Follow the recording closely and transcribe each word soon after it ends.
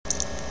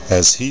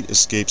As heat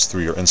escapes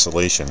through your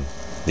insulation,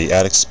 the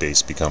attic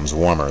space becomes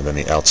warmer than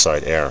the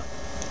outside air.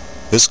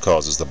 This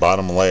causes the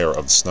bottom layer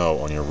of the snow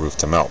on your roof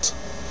to melt.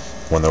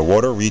 When the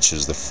water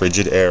reaches the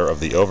frigid air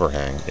of the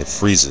overhang, it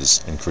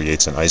freezes and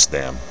creates an ice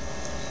dam.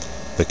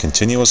 The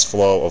continuous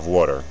flow of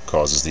water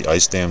causes the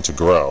ice dam to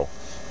grow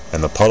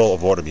and the puddle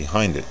of water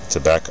behind it to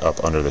back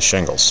up under the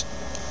shingles.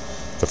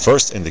 The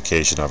first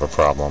indication of a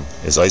problem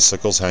is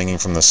icicles hanging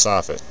from the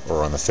soffit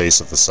or on the face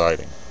of the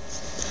siding.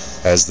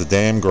 As the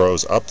dam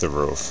grows up the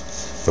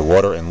roof, the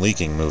water and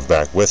leaking move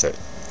back with it,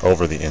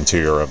 over the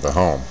interior of the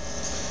home.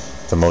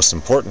 The most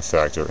important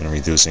factor in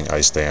reducing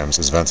ice dams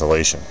is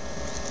ventilation.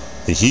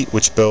 The heat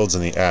which builds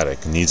in the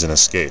attic needs an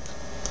escape.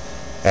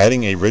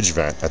 Adding a ridge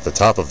vent at the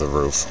top of the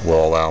roof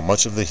will allow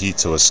much of the heat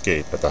to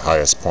escape at the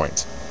highest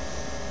point.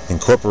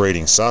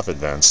 Incorporating soffit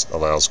vents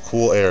allows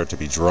cool air to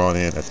be drawn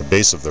in at the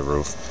base of the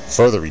roof,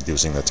 further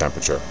reducing the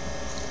temperature.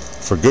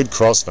 For good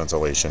cross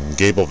ventilation,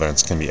 gable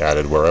vents can be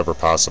added wherever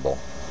possible.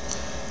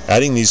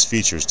 Adding these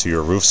features to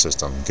your roof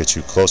system gets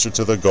you closer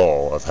to the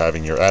goal of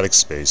having your attic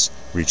space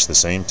reach the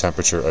same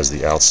temperature as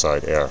the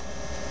outside air.